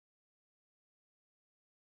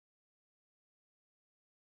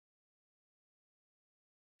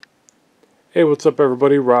Hey, what's up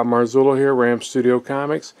everybody? Rob Marzullo here, Ram Studio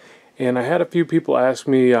Comics. And I had a few people ask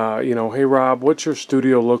me, hey Rob, what's your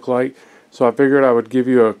studio look like? So I figured I would give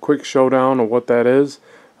you a quick showdown of what that is.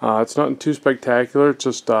 It's nothing too spectacular, it's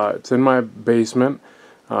just, it's in my basement.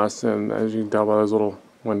 And as you can tell by those little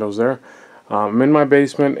windows there. I'm in my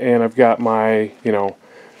basement and I've got my, you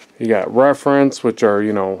got reference, which are,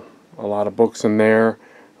 a lot of books in there.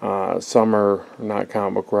 Some are not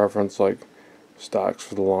comic book reference, like stocks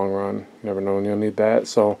for the long run. You never know when you'll need that.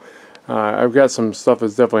 So I've got some stuff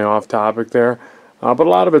that's definitely off topic there. But a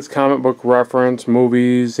lot of it's comic book reference,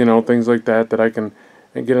 movies, things like that that I can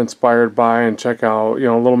get inspired by and check out.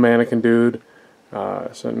 A little mannequin dude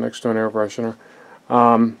sitting next to an air freshener.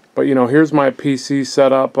 But here's my PC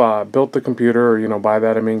setup. Built the computer, or by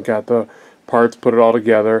that I mean got the parts, put it all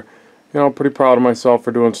together. Pretty proud of myself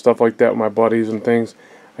for doing stuff like that with my buddies and things.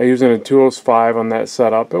 I use a 205 on that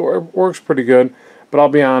setup. It works pretty good, but I'll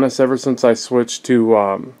be honest, ever since I switched to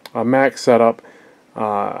a Mac setup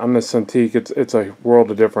on the Cintiq, it's a world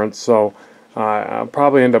of difference. So I'll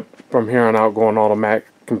probably end up from here on out going all to Mac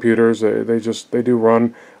computers. They do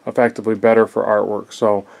run effectively better for artwork.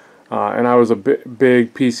 So and I was a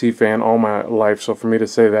big PC fan all my life, so for me to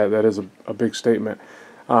say that is a big statement.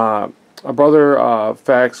 A brother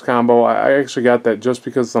fax combo, I actually got that just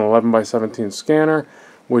because it's an 11x17 scanner,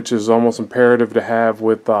 which is almost imperative to have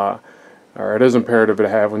with, or it is imperative to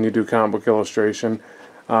have when you do comic book illustration.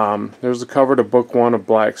 There's the cover to book 1 of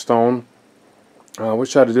Blackstone.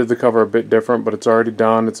 Wish I did the cover a bit different, but it's already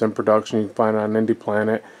done. It's in production. You can find it on Indie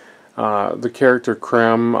Planet. The character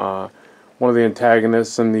Krem, one of the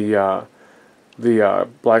antagonists in the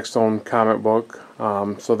Blackstone comic book.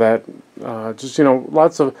 So that just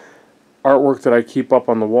lots of artwork that I keep up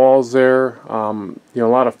on the walls there. A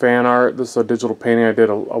lot of fan art. This is a digital painting I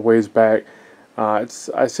did a ways back. I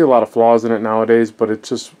see a lot of flaws in it nowadays, but it's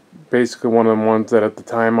just basically one of them ones that at the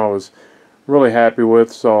time I was really happy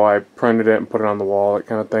with, so I printed it and put it on the wall, that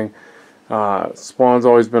kind of thing. Spawn's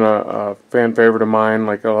always been a fan favorite of mine.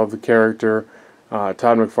 Like, I love the character. Todd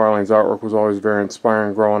McFarlane's artwork was always very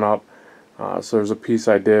inspiring growing up. So there's a piece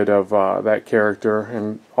I did of that character,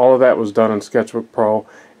 and all of that was done in Sketchbook Pro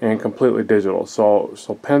and completely digital.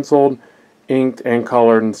 So penciled, inked, and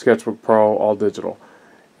colored in Sketchbook Pro, all digital.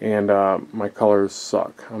 And my colors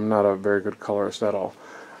suck. I'm not a very good colorist at all.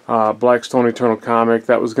 Blackstone Eternal Comic,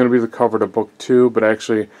 that was going to be the cover to book 2, but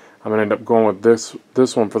actually I'm going to end up going with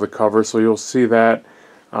this one for the cover. So you'll see that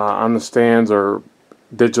on the stands or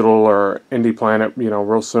digital or Indie Planet,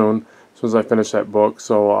 real soon as soon as I finish that book.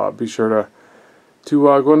 So be sure to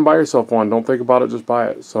go and buy yourself one. Don't think about it, just buy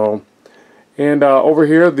it. So, and over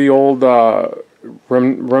here, the old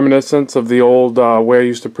reminiscence of the old way I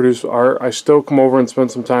used to produce art. I still come over and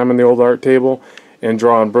spend some time on the old art table and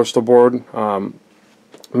draw on Bristol board,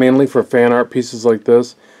 mainly for fan art pieces like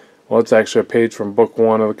this. Well, it's actually a page from book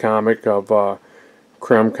 1 of the comic of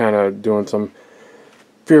Krem kind of doing some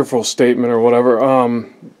fearful statement or whatever.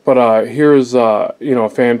 But here's a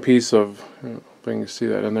fan piece of, if I can see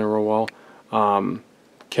that in there real well.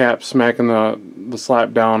 Cap smacking the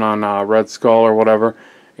slap down on Red Skull or whatever.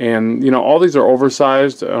 And all these are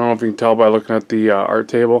oversized. I don't know if you can tell by looking at the art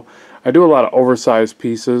table. I do a lot of oversized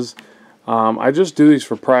pieces. I just do these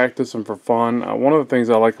for practice and for fun. One of the things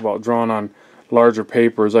I like about drawing on larger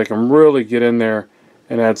paper is I can really get in there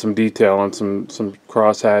and add some detail and some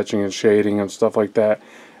cross hatching and shading and stuff like that.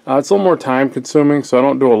 It's a little more time consuming, so I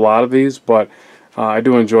don't do a lot of these, but I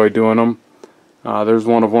do enjoy doing them. There's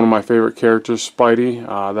one of my favorite characters,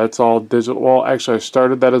 Spidey. That's all digital. Well, actually I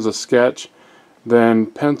started that as a sketch, then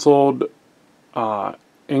penciled,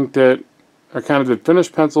 inked it. I kind of did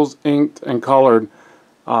finished pencils, inked, and colored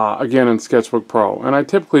again in Sketchbook Pro. And I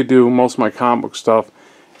typically do most of my comic book stuff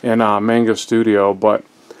in Manga Studio, but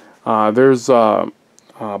there's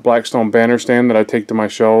Blackstone banner stand that I take to my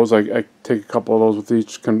shows. I take a couple of those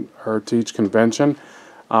with each convention.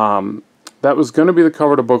 That was going to be the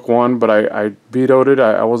cover to book 1, but I vetoed it.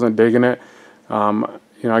 I wasn't digging it. I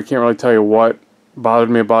can't really tell you what bothered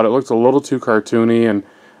me about it. It looked a little too cartoony, and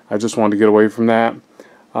I just wanted to get away from that.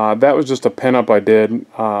 That was just a pinup I did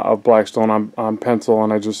of Blackstone on pencil,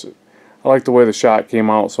 and I liked the way the shot came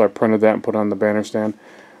out, so I printed that and put it on the banner stand.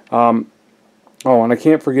 Oh, and I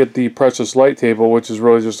can't forget the Precious Light table, which is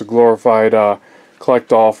really just a glorified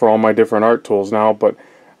collect-all for all my different art tools now, but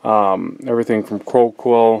everything from Crow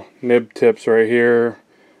Quill, nib tips right here,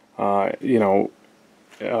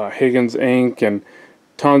 Higgins ink, and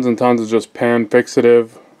tons and tons of just pen,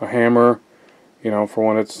 fixative, a hammer, for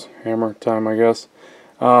when it's hammer time, I guess.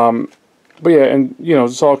 But yeah, and you know,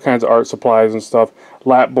 just all kinds of art supplies and stuff.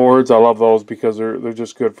 Lap boards, I love those because they're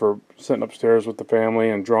just good for sitting upstairs with the family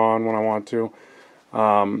and drawing when I want to.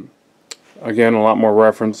 Again, a lot more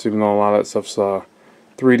reference, even though a lot of that stuff's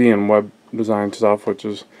 3D and web design stuff, which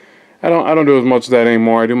is I don't do as much of that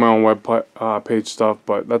anymore. I do my own web page stuff,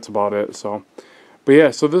 but that's about it. So, but yeah,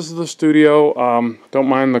 so this is the studio. Don't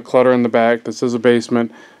mind the clutter in the back. This is a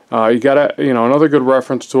basement. You gotta, you know, another good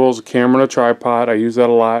reference tool is a camera and a tripod. I use that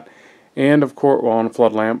a lot, and of course, well, and a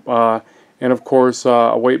flood lamp, and of course,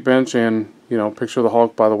 a weight bench, and you know, picture the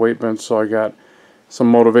Hulk by the weight bench. So I got some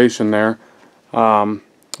motivation there.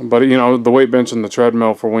 But you know, the weight bench and the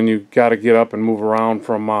treadmill for when you got to get up and move around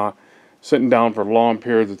from sitting down for long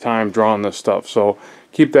periods of time drawing this stuff. So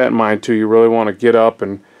keep that in mind too. You really want to get up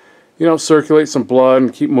and, you know, circulate some blood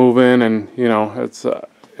and keep moving, and you know,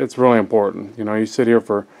 it's really important. You know, you sit here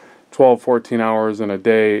for 12, 14 hours in a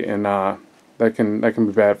day, and that can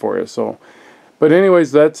be bad for you. So, but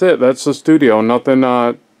anyways, that's it. That's the studio.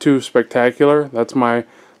 Nothing too spectacular. That's my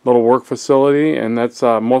little work facility, and that's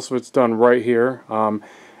most of it's done right here.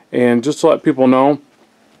 And just to let people know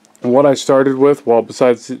what I started with, well,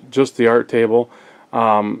 besides just the art table,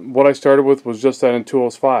 what I started with was just that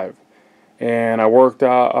Intuos 5, and I worked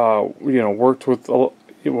out, you know, worked with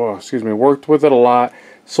it a lot.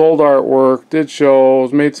 Sold artwork, did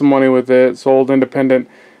shows, made some money with it, sold independent,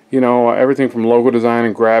 you know, everything from logo design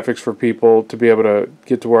and graphics for people to be able to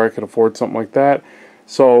get to where I could afford something like that.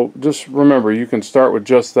 So just remember, you can start with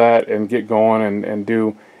just that and get going and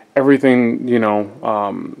do everything, you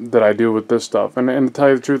know, that I do with this stuff. And to tell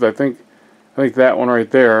you the truth, I think that one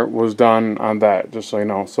right there was done on that, just so you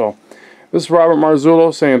know. So this is Robert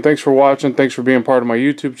Marzullo saying thanks for watching, thanks for being part of my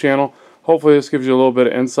YouTube channel. Hopefully this gives you a little bit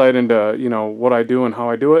of insight into, you know, what I do and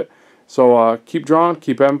how I do it. So keep drawing,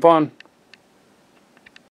 keep having fun.